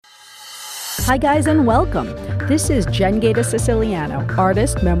Hi guys and welcome. This is Jen Gaeta Siciliano,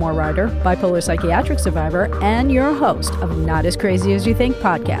 artist, memoir writer, bipolar psychiatric survivor, and your host of Not As Crazy As You Think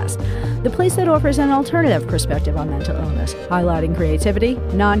podcast, the place that offers an alternative perspective on mental illness, highlighting creativity,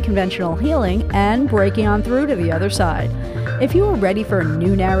 non-conventional healing, and breaking on through to the other side. If you are ready for a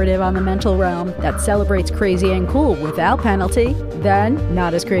new narrative on the mental realm that celebrates crazy and cool without penalty, then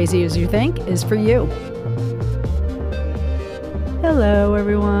Not As Crazy As You Think is for you. Hello,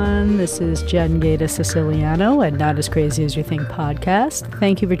 everyone. This is Jen Gaeta Siciliano at Not As Crazy As You Think podcast.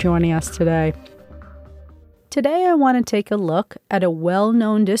 Thank you for joining us today. Today, I want to take a look at a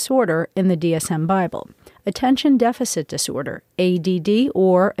well-known disorder in the DSM Bible, attention deficit disorder, ADD,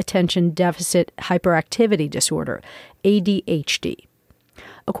 or attention deficit hyperactivity disorder, ADHD.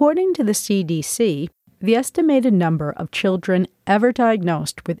 According to the CDC, the estimated number of children ever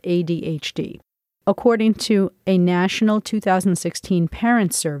diagnosed with ADHD, according to a national 2016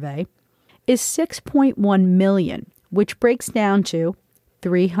 parent survey, is 6.1 million, which breaks down to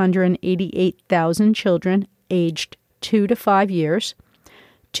 388,000 children aged 2 to 5 years,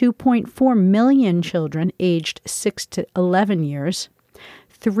 2.4 million children aged 6 to 11 years,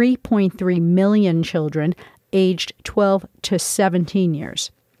 3.3 million children aged 12 to 17 years.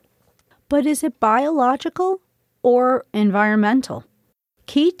 But is it biological or environmental?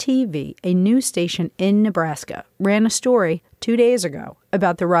 Key TV, a news station in Nebraska, ran a story 2 days ago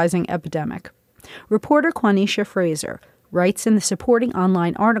about the rising epidemic. Reporter Quanisha Fraser writes in the supporting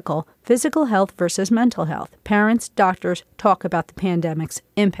online article, Physical Health versus Mental Health. Parents, doctors talk about the pandemic's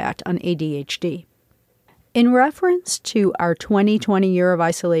impact on ADHD. In reference to our 2020 year of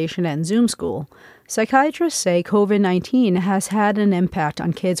isolation and Zoom school, psychiatrists say COVID-19 has had an impact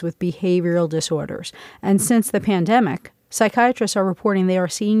on kids with behavioral disorders, and since the pandemic, psychiatrists are reporting they are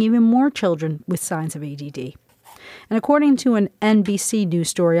seeing even more children with signs of ADD. And according to an NBC News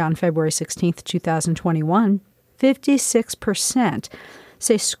story on February 16, 2021, 56%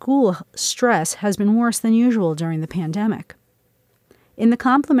 say school stress has been worse than usual during the pandemic. In the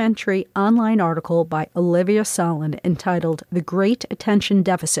complimentary online article by Olivia Solon entitled The Great Attention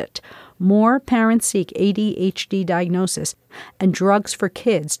Deficit, More Parents Seek ADHD Diagnosis and Drugs for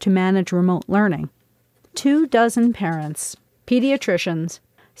Kids to Manage Remote Learning, 24 parents, pediatricians,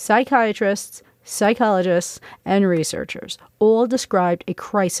 psychiatrists, psychologists, and researchers all described a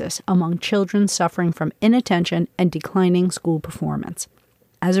crisis among children suffering from inattention and declining school performance.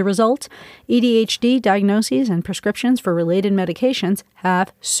 As a result, ADHD diagnoses and prescriptions for related medications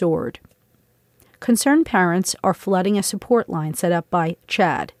have soared. Concerned parents are flooding a support line set up by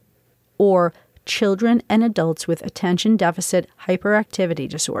CHADD, or Children and Adults with Attention Deficit Hyperactivity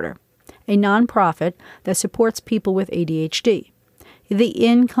Disorder, a nonprofit that supports people with ADHD. The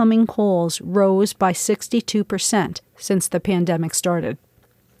incoming calls rose by 62% since the pandemic started.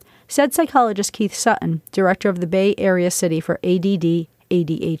 Said psychologist Keith Sutton, director of the Bay Area City for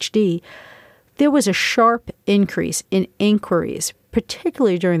ADD/ADHD, there was a sharp increase in inquiries,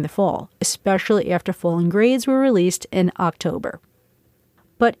 particularly during the fall, especially after falling grades were released in October.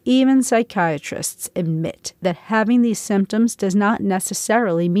 But even psychiatrists admit that having these symptoms does not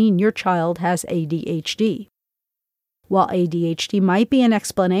necessarily mean your child has ADHD. While ADHD might be an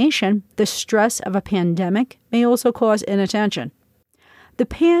explanation, the stress of a pandemic may also cause inattention. The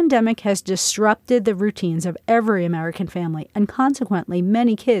pandemic has disrupted the routines of every American family, and consequently,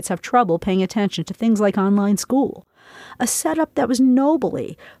 many kids have trouble paying attention to things like online school, a setup that was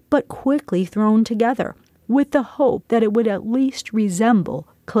nobly but quickly thrown together with the hope that it would at least resemble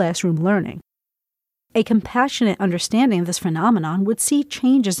classroom learning. A compassionate understanding of this phenomenon would see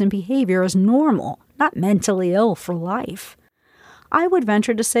changes in behavior as normal, not mentally ill for life. I would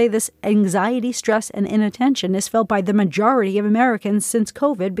venture to say this anxiety, stress, and inattention is felt by the majority of Americans since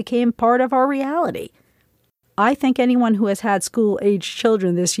COVID became part of our reality. I think anyone who has had school-aged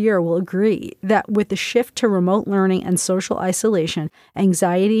children this year will agree that with the shift to remote learning and social isolation,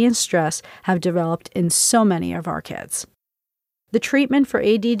 anxiety and stress have developed in so many of our kids. The treatment for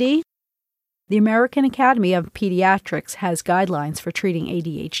ADD? The American Academy of Pediatrics has guidelines for treating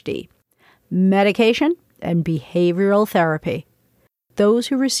ADHD. Medication and behavioral therapy. Those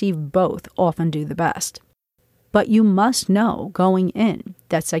who receive both often do the best. But you must know going in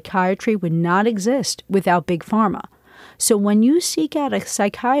that psychiatry would not exist without Big Pharma. So when you seek out a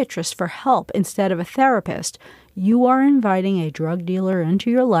psychiatrist for help instead of a therapist, you are inviting a drug dealer into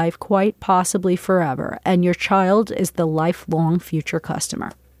your life quite possibly forever, and your child is the lifelong future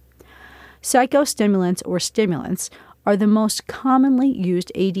customer. Psychostimulants or stimulants are the most commonly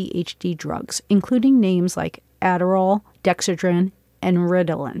used ADHD drugs, including names like Adderall, Dexedrine, and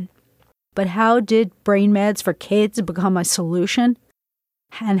Ritalin. But how did brain meds for kids become a solution?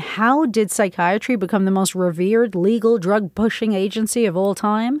 And how did psychiatry become the most revered legal drug-pushing agency of all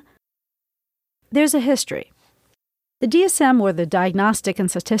time? There's a history. The DSM, or the Diagnostic and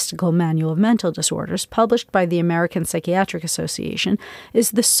Statistical Manual of Mental Disorders, published by the American Psychiatric Association,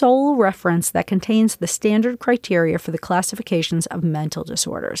 is the sole reference that contains the standard criteria for the classifications of mental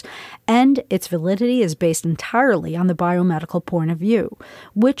disorders, and its validity is based entirely on the biomedical point of view,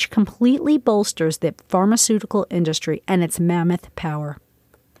 which completely bolsters the pharmaceutical industry and its mammoth power.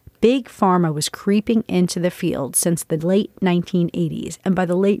 Big Pharma was creeping into the field since the late 1980s, and by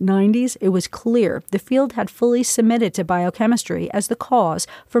the late 90s, it was clear the field had fully submitted to biochemistry as the cause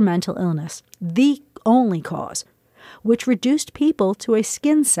for mental illness, the only cause, which reduced people to a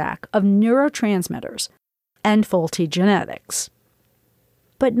skin sack of neurotransmitters and faulty genetics.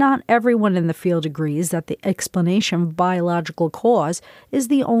 But not everyone in the field agrees that the explanation of biological cause is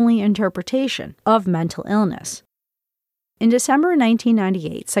the only interpretation of mental illness. In December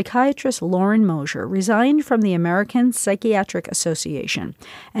 1998, psychiatrist Lauren Mosher resigned from the American Psychiatric Association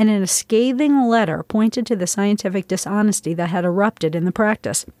and in a scathing letter pointed to the scientific dishonesty that had erupted in the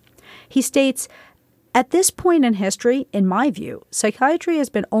practice. He states, "At this point in history, in my view, psychiatry has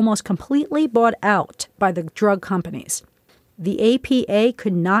been almost completely bought out by the drug companies. The APA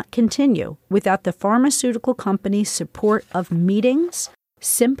could not continue without the pharmaceutical companies' support of meetings,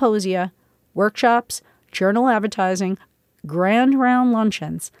 symposia, workshops, journal advertising, grand round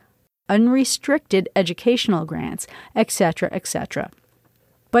luncheons, unrestricted educational grants, etc., etc."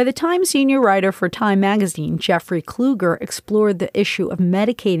 By the time senior writer for Time magazine, Jeffrey Kluger, explored the issue of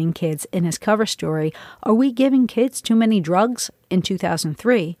medicating kids in his cover story, "Are We Giving Kids Too Many Drugs?" in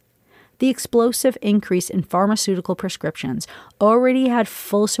 2003, the explosive increase in pharmaceutical prescriptions already had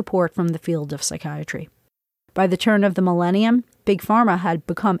full support from the field of psychiatry. By the turn of the millennium, Big Pharma had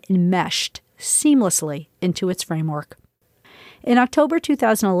become enmeshed seamlessly into its framework. In October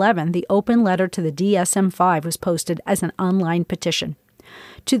 2011, the open letter to the DSM-5 was posted as an online petition.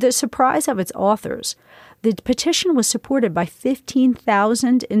 To the surprise of its authors, the petition was supported by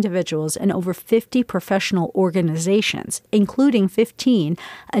 15,000 individuals and over 50 professional organizations, including 15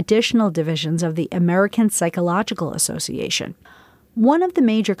 additional divisions of the American Psychological Association. One of the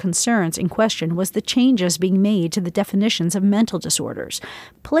major concerns in question was the changes being made to the definitions of mental disorders,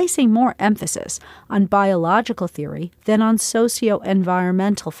 placing more emphasis on biological theory than on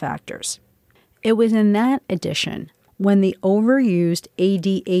socio-environmental factors. It was in that edition when the overused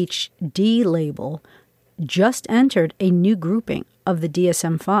ADHD label just entered a new grouping of the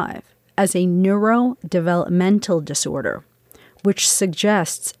DSM-5 as a neurodevelopmental disorder, which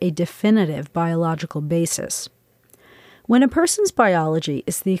suggests a definitive biological basis. When a person's biology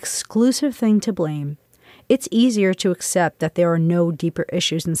is the exclusive thing to blame, it's easier to accept that there are no deeper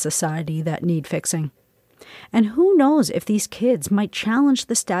issues in society that need fixing. And who knows if these kids might challenge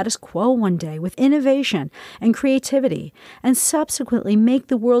the status quo one day with innovation and creativity and subsequently make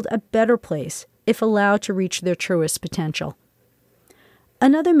the world a better place if allowed to reach their truest potential.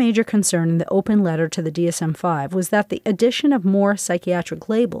 Another major concern in the open letter to the DSM-5 was that the addition of more psychiatric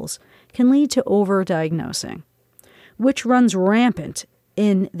labels can lead to overdiagnosing, which runs rampant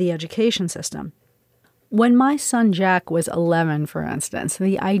in the education system. When my son Jack was 11, for instance,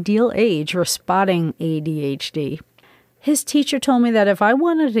 the ideal age for spotting ADHD, his teacher told me that if I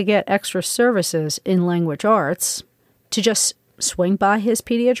wanted to get extra services in language arts, to just swing by his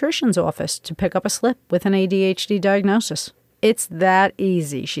pediatrician's office to pick up a slip with an ADHD diagnosis. It's that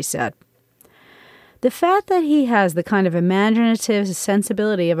easy, she said. The fact that he has the kind of imaginative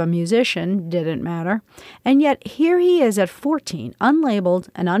sensibility of a musician didn't matter, and yet here he is at 14, unlabeled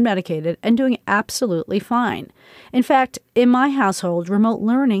and unmedicated, and doing absolutely fine. In fact, in my household, remote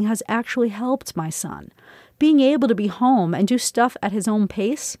learning has actually helped my son. Being able to be home and do stuff at his own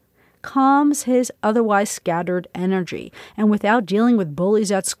pace calms his otherwise scattered energy, and without dealing with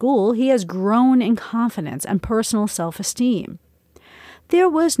bullies at school, he has grown in confidence and personal self-esteem. There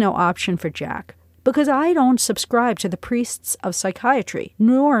was no option for Jack, because I don't subscribe to the priests of psychiatry,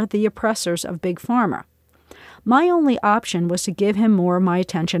 nor the oppressors of Big Pharma. My only option was to give him more of my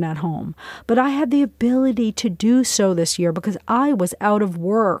attention at home, but I had the ability to do so this year because I was out of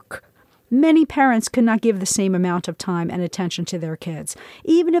work. Many parents could not give the same amount of time and attention to their kids,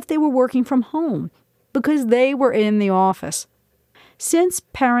 even if they were working from home, because they were in the office. Since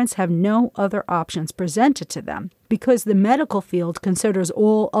parents have no other options presented to them, because the medical field considers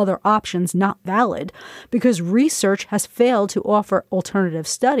all other options not valid, because research has failed to offer alternative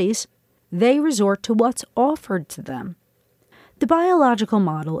studies, they resort to what's offered to them. The biological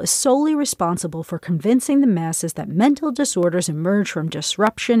model is solely responsible for convincing the masses that mental disorders emerge from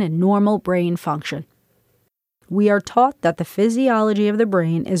disruption in normal brain function. we are taught that the physiology of the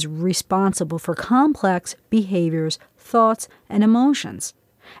brain is responsible for complex behaviors, thoughts, and emotions.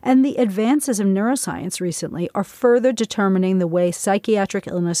 And the advances of neuroscience recently are further determining the way psychiatric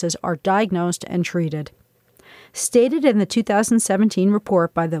illnesses are diagnosed and treated. Stated in the 2017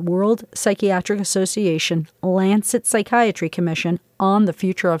 report by the World Psychiatric Association Lancet Psychiatry Commission on the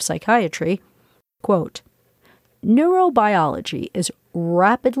Future of Psychiatry, quote, neurobiology is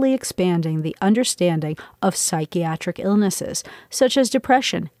rapidly expanding the understanding of psychiatric illnesses, such as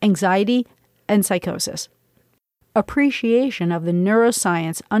depression, anxiety, and psychosis. Appreciation of the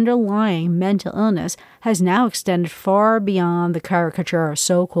neuroscience underlying mental illness has now extended far beyond the caricature of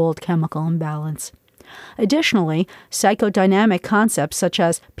so-called chemical imbalance. Additionally, psychodynamic concepts such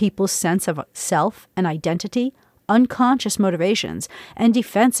as people's sense of self and identity, unconscious motivations, and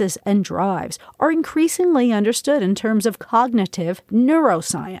defenses and drives are increasingly understood in terms of cognitive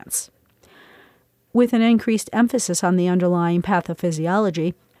neuroscience. With an increased emphasis on the underlying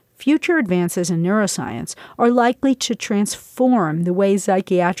pathophysiology, future advances in neuroscience are likely to transform the way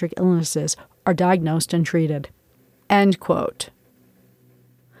psychiatric illnesses are diagnosed and treated. End quote.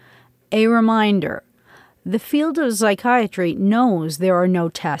 A reminder. The field of psychiatry knows there are no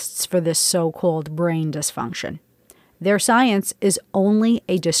tests for this so-called brain dysfunction. Their science is only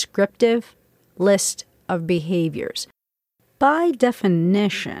a descriptive list of behaviors. By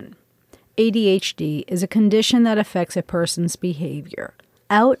definition, ADHD is a condition that affects a person's behavior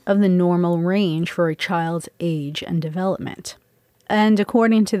out of the normal range for a child's age and development. And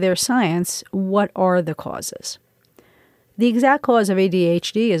according to their science, what are the causes? The exact cause of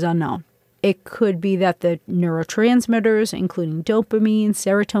ADHD is unknown. It could be that the neurotransmitters, including dopamine,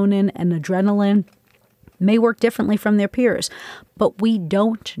 serotonin, and adrenaline, may work differently from their peers, but we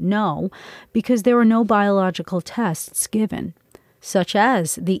don't know because there are no biological tests given, such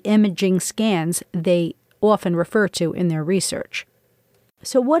as the imaging scans they often refer to in their research.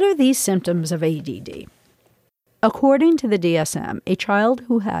 So what are these symptoms of ADD? According to the DSM, a child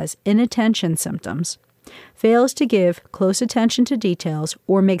who has inattention symptoms fails to give close attention to details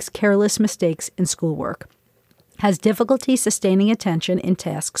or makes careless mistakes in schoolwork, has difficulty sustaining attention in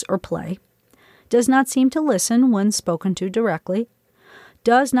tasks or play, does not seem to listen when spoken to directly,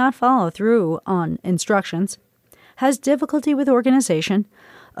 does not follow through on instructions, has difficulty with organization,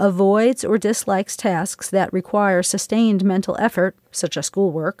 avoids or dislikes tasks that require sustained mental effort, such as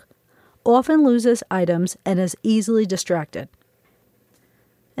schoolwork, often loses items, and is easily distracted.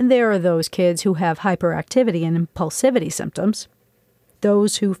 And there are those kids who have hyperactivity and impulsivity symptoms,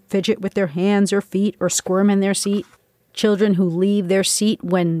 those who fidget with their hands or feet or squirm in their seat, children who leave their seat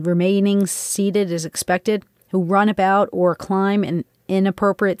when remaining seated is expected, who run about or climb in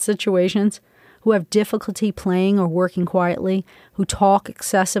inappropriate situations, who have difficulty playing or working quietly, who talk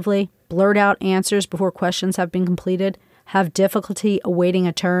excessively, blurt out answers before questions have been completed, have difficulty awaiting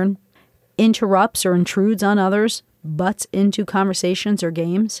a turn, interrupts or intrudes on others, butts into conversations or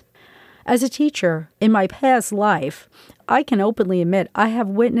games. As a teacher, in my past life, I can openly admit I have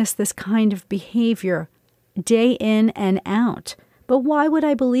witnessed this kind of behavior day in and out. But why would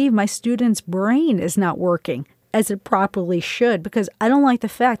I believe my student's brain is not working as it properly should because I don't like the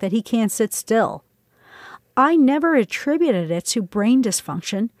fact that he can't sit still? I never attributed it to brain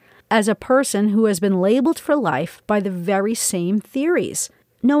dysfunction as a person who has been labeled for life by the very same theories,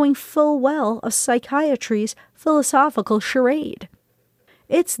 knowing full well of psychiatry's philosophical charade.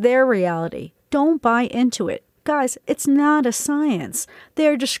 It's their reality. Don't buy into it. Guys, it's not a science.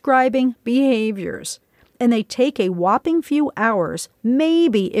 They're describing behaviors. And they take a whopping few hours,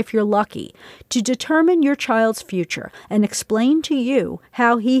 maybe if you're lucky, to determine your child's future and explain to you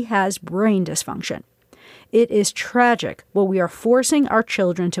how he has brain dysfunction. It is tragic what we are forcing our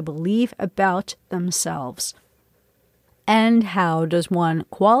children to believe about themselves. And how does one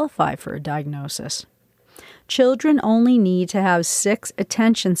qualify for a diagnosis? Children only need to have 6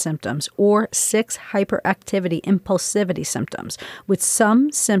 attention symptoms or 6 hyperactivity impulsivity symptoms, with some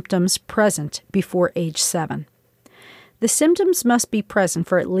symptoms present before age 7. The symptoms must be present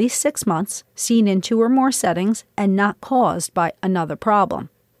for at least 6 months, seen in 2 or more settings, and not caused by another problem.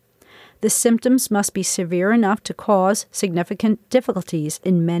 The symptoms must be severe enough to cause significant difficulties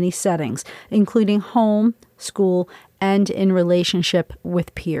in many settings, including home, school, and in relationship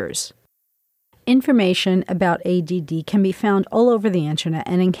with peers. Information about ADD can be found all over the internet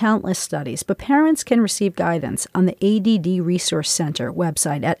and in countless studies, but parents can receive guidance on the ADD Resource Center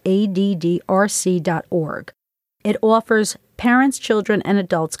website at addrc.org. It offers parents, children, and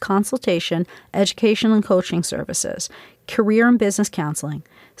adults consultation, education, and coaching services, career and business counseling,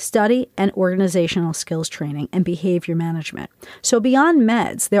 study and organizational skills training, and behavior management. So beyond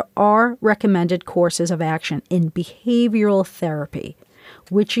meds, there are recommended courses of action in behavioral therapy,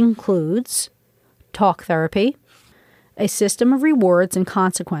 which includes talk therapy, a system of rewards and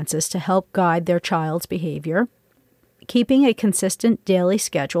consequences to help guide their child's behavior, keeping a consistent daily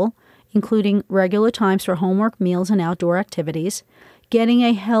schedule, including regular times for homework, meals, and outdoor activities, getting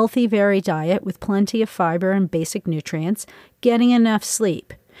a healthy, varied diet with plenty of fiber and basic nutrients, getting enough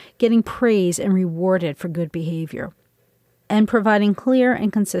sleep, getting praise and rewarded for good behavior, and providing clear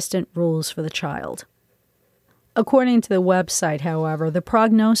and consistent rules for the child. According to the website, however, the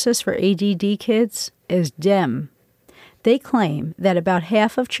prognosis for ADD kids is dim. They claim that about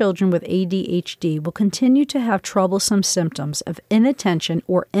half of children with ADHD will continue to have troublesome symptoms of inattention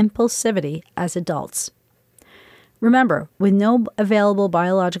or impulsivity as adults. Remember, with no available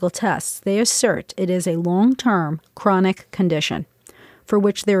biological tests, they assert it is a long-term chronic condition for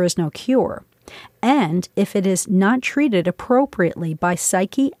which there is no cure. And if it is not treated appropriately by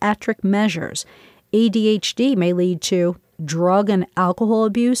psychiatric measures, ADHD may lead to drug and alcohol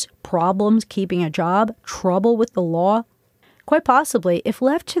abuse, problems keeping a job, trouble with the law. Quite possibly, if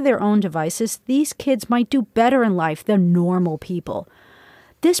left to their own devices, these kids might do better in life than normal people.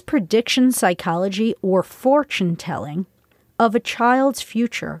 This prediction psychology or fortune-telling of a child's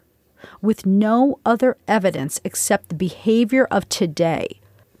future with no other evidence except the behavior of today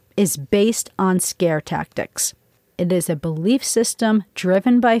is based on scare tactics. It is a belief system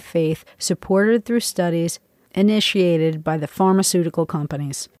driven by faith, supported through studies, initiated by the pharmaceutical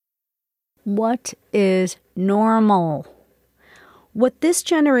companies. What is normal? What this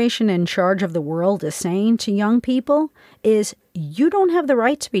generation in charge of the world is saying to young people is, you don't have the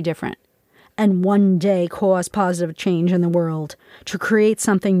right to be different and one day cause positive change in the world to create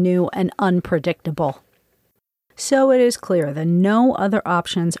something new and unpredictable. So it is clear that no other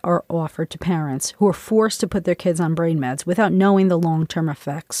options are offered to parents who are forced to put their kids on brain meds without knowing the long-term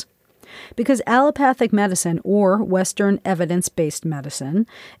effects. Because allopathic medicine, or Western evidence-based medicine,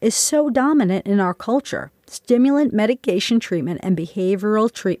 is so dominant in our culture, stimulant medication treatment and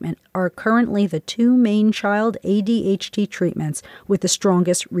behavioral treatment are currently the two main child ADHD treatments with the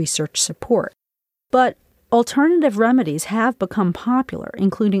strongest research support. But alternative remedies have become popular,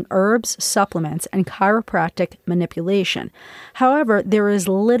 including herbs, supplements, and chiropractic manipulation. However, there is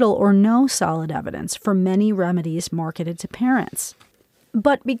little or no solid evidence for many remedies marketed to parents.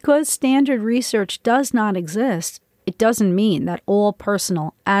 But because standard research does not exist, it doesn't mean that all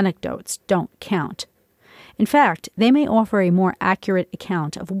personal anecdotes don't count. In fact, they may offer a more accurate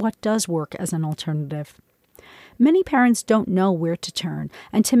account of what does work as an alternative. Many parents don't know where to turn,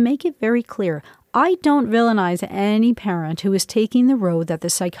 and to make it very clear, I don't villainize any parent who is taking the road that the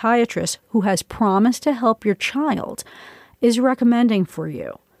psychiatrist who has promised to help your child is recommending for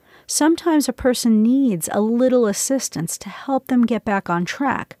you. Sometimes a person needs a little assistance to help them get back on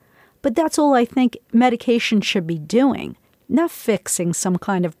track, but that's all I think medication should be doing, not fixing some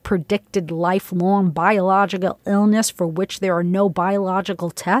kind of predicted lifelong biological illness for which there are no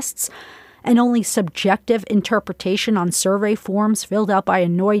biological tests and only subjective interpretation on survey forms filled out by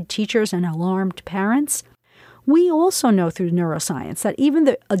annoyed teachers and alarmed parents. We also know through neuroscience that even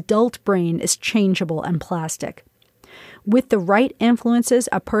the adult brain is changeable and plastic. With the right influences,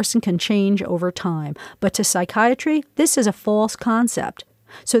 a person can change over time. But to psychiatry, this is a false concept.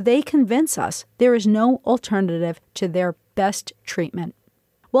 So they convince us there is no alternative to their best treatment.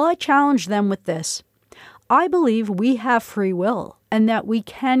 Well, I challenge them with this. I believe we have free will and that we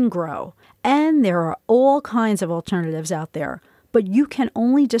can grow. And there are all kinds of alternatives out there, but you can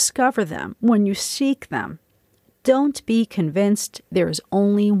only discover them when you seek them. Don't be convinced there is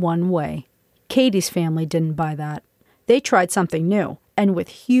only one way. Katie's family didn't buy that. They tried something new, and with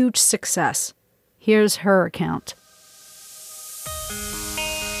huge success. Here's her account.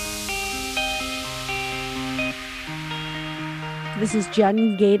 This is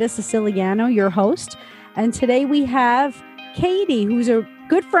Jen Gaeta Siciliano, your host, and today we have Katie, who's a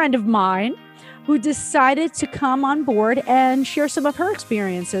good friend of mine, who decided to come on board and share some of her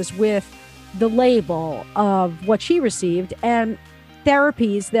experiences with the label of what she received and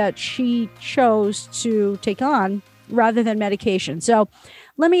therapies that she chose to take on rather than medication. So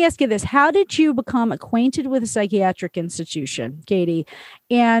let me ask you this. How did you become acquainted with a psychiatric institution, Katie?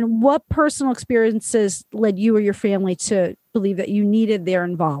 And what personal experiences led you or your family to believe that you needed their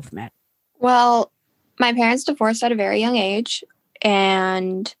involvement? Well, my parents divorced at a very young age.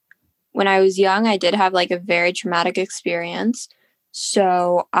 And when I was young, I did have a very traumatic experience.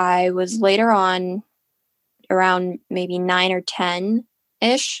 So I was later on, around maybe 9 or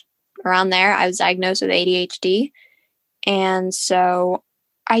 10-ish, around there, I was diagnosed with ADHD. And so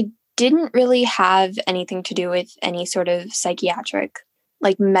I didn't really have anything to do with any sort of psychiatric,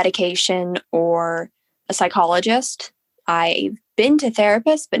 like medication or a psychologist. I've been to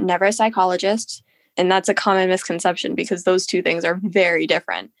therapists, but never a psychologist. And that's a common misconception because those two things are very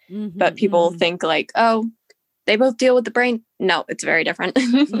different. But people think like, oh, they both deal with the brain. No, it's very different.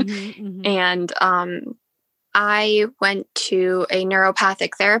 And I went to a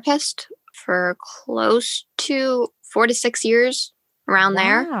neuropathic therapist for close to 4 to 6 years, around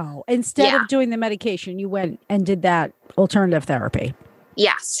there. Wow. Instead of doing the medication, you went and did that alternative therapy.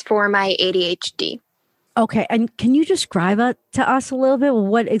 Yes, for my ADHD. Okay. And can you describe it to us a little bit?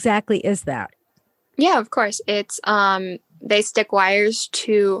 What exactly is that? Yeah, of course. It's they stick wires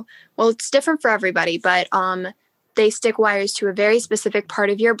to, well, it's different for everybody, but they stick wires to a very specific part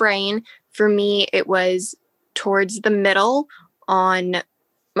of your brain. For me, it was towards the middle on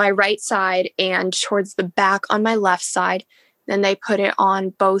my right side and towards the back on my left side. Then they put it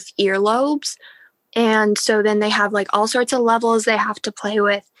on both earlobes. And so then they have like all sorts of levels they have to play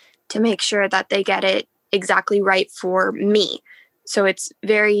with to make sure that they get it exactly right for me. So it's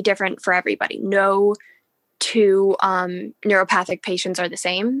very different for everybody. No two neuropathic patients are the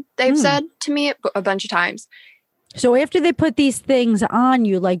same, they've said to me a bunch of times. So after they put these things on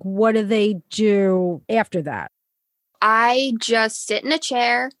you, like what do they do after that? I just sit in a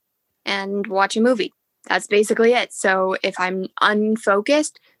chair and watch a movie. That's basically it. So if I'm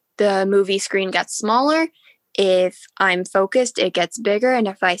unfocused, the movie screen gets smaller. If I'm focused, it gets bigger. And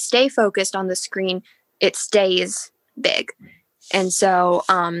if I stay focused on the screen, it stays big. And so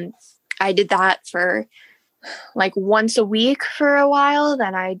I did that for like once a week for a while.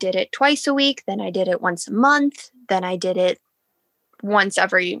 Then I did it twice a week. Then I did it once a month. Then I did it once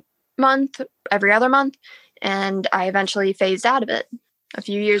every month, every other month. And I eventually phased out of it a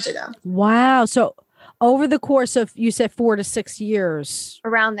few years ago. Wow. So over the course of, you said 4 to 6 years.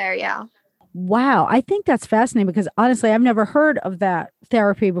 Around there, yeah. Wow. I think that's fascinating because honestly, I've never heard of that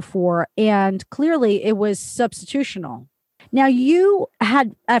therapy before. And clearly it was substitutional. Now, you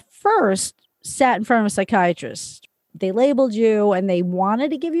had at first sat in front of a psychiatrist. They labeled you and they wanted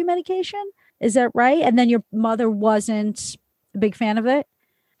to give you medication. Is that right? And then your mother wasn't a big fan of it?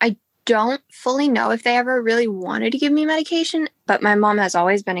 I don't fully know if they ever really wanted to give me medication, but my mom has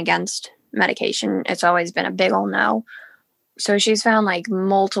always been against medication. It's always been a big ol' no. So she's found like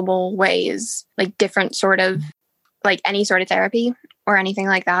multiple ways, like different sort of, like any sort of therapy or anything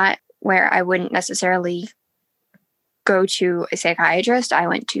like that, where I wouldn't necessarily go to a psychiatrist. I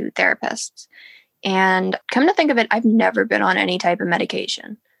went to therapists. And come to think of it, I've never been on any type of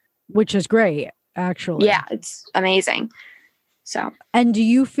medication. Which is great, actually. Yeah, it's amazing. So, and do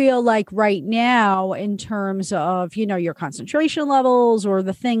you feel like right now, in terms of, you know, your concentration levels or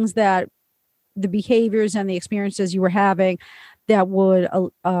the things that the behaviors and the experiences you were having that would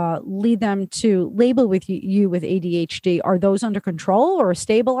lead them to label with you with ADHD, are those under control or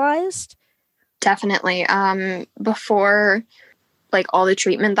stabilized? Definitely. Before like all the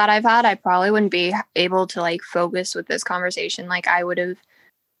treatment that I've had, I probably wouldn't be able to like focus with this conversation. Like I would have,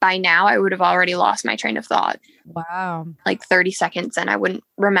 by now, I would have already lost my train of thought. Wow. Like 30 seconds and I wouldn't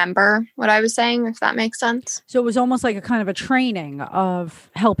remember what I was saying, if that makes sense. So it was almost like a kind of a training of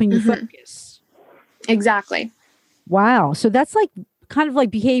helping you focus. Exactly. Wow. So that's like kind of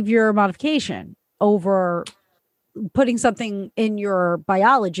like behavior modification over putting something in your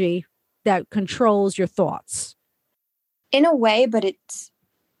biology that controls your thoughts. In a way, but it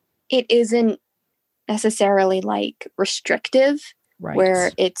isn't necessarily like restrictive, right,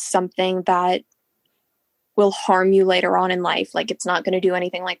 where it's something that will harm you later on in life. Like it's not going to do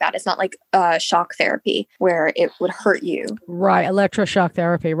anything like that. It's not like shock therapy where it would hurt you. Right. Electroshock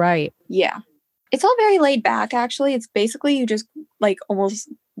therapy. Right. Yeah. It's all very laid back, actually. It's basically you just like almost,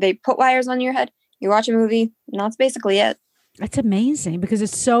 they put wires on your head, you watch a movie, and that's basically it. That's amazing because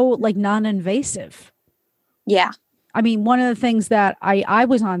it's so like non-invasive. Yeah. I mean, one of the things that I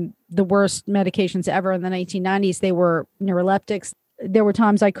was on the worst medications ever in the 1990s, they were neuroleptics. There were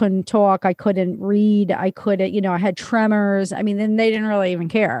times I couldn't talk, I couldn't read, I couldn't, you know, I had tremors. I mean, then they didn't really even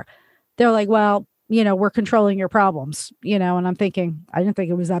care. They're like, well, you know, we're controlling your problems, you know, and I'm thinking, I didn't think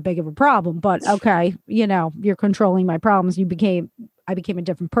it was that big of a problem, but okay, you know, you're controlling my problems. I became a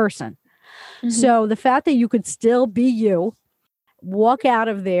different person. So the fact that you could still be you, walk out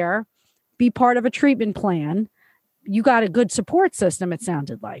of there, be part of a treatment plan, you got a good support system, it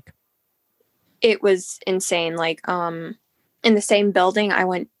sounded like. It was insane. Like, in the same building, I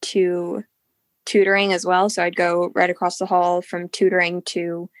went to tutoring as well. So I'd go right across the hall from tutoring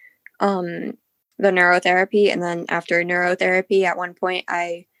to the neurotherapy. And then after neurotherapy, at one point,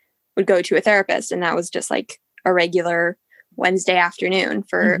 I would go to a therapist. And that was just like a regular Wednesday afternoon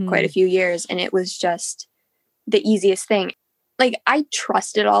for Mhm. quite a few years. And it was just the easiest thing. Like, I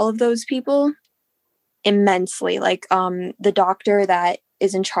trusted all of those people immensely. Like, the doctor that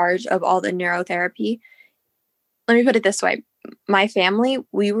is in charge of all the neurotherapy. Let me put it this way. My family,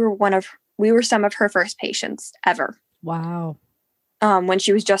 we were some of her first patients ever. Wow. When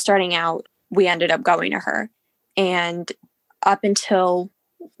she was just starting out, we ended up going to her. And up until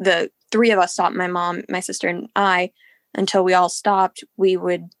the three of us stopped, my mom, my sister, and I, until we all stopped,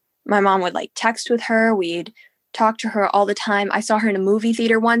 my mom would like text with her. We'd talk to her all the time. I saw her in a movie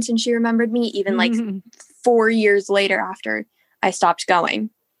theater once and she remembered me, even like 4 years later after I stopped going.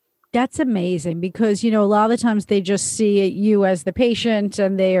 That's amazing because, a lot of the times they just see you as the patient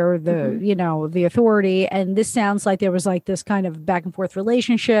and they are the, the authority. And this sounds like there was like this kind of back and forth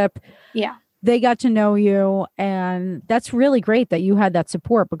relationship. Yeah. They got to know you. And that's really great that you had that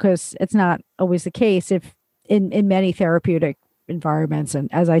support because it's not always the case if in many therapeutic environments. And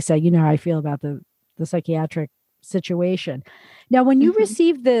as I said, how I feel about the psychiatric situation. Now, when you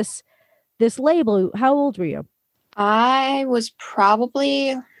received this label, how old were you? I was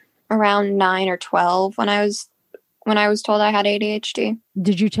probably around 9 or 12 when I was told I had ADHD.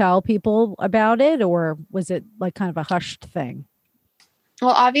 Did you tell people about it or was it like kind of a hushed thing?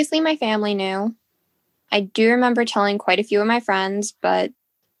 Well, obviously my family knew. I do remember telling quite a few of my friends, but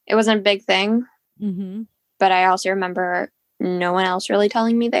it wasn't a big thing. Mm-hmm. But I also remember no one else really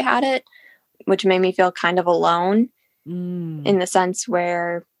telling me they had it, which made me feel kind of alone in the sense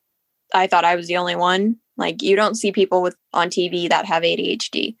where I thought I was the only one. Like, you don't see people on TV that have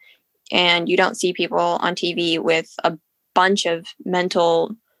ADHD. And you don't see people on TV with a bunch of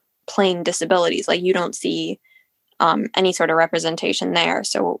mental plain disabilities. Like, you don't see any sort of representation there.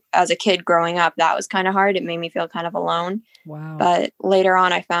 So as a kid growing up, that was kind of hard. It made me feel kind of alone. Wow. But later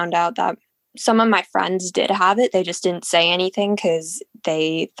on, I found out that some of my friends did have it. They just didn't say anything because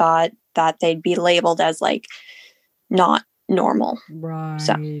they thought that they'd be labeled as like not normal. Right.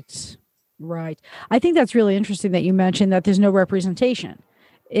 So. Right. I think that's really interesting that you mentioned that there's no representation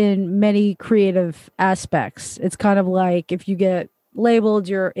in many creative aspects. It's kind of like if you get labeled,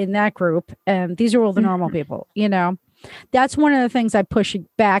 you're in that group and these are all the normal people, That's one of the things I push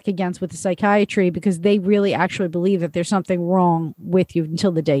back against with the psychiatry because they really actually believe that there's something wrong with you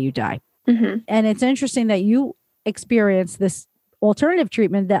until the day you die. Mm-hmm. And it's interesting that you experience this alternative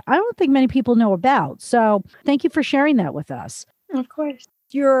treatment that I don't think many people know about. So thank you for sharing that with us. Of course.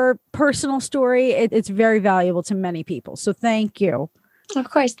 Your personal story, it's very valuable to many people. So thank you. Of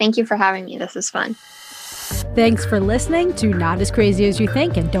course. Thank you for having me. This is fun. Thanks for listening to Not As Crazy As You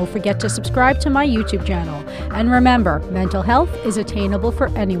Think. And don't forget to subscribe to my YouTube channel. And remember, mental health is attainable for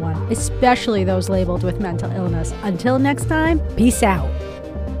anyone, especially those labeled with mental illness. Until next time, peace out.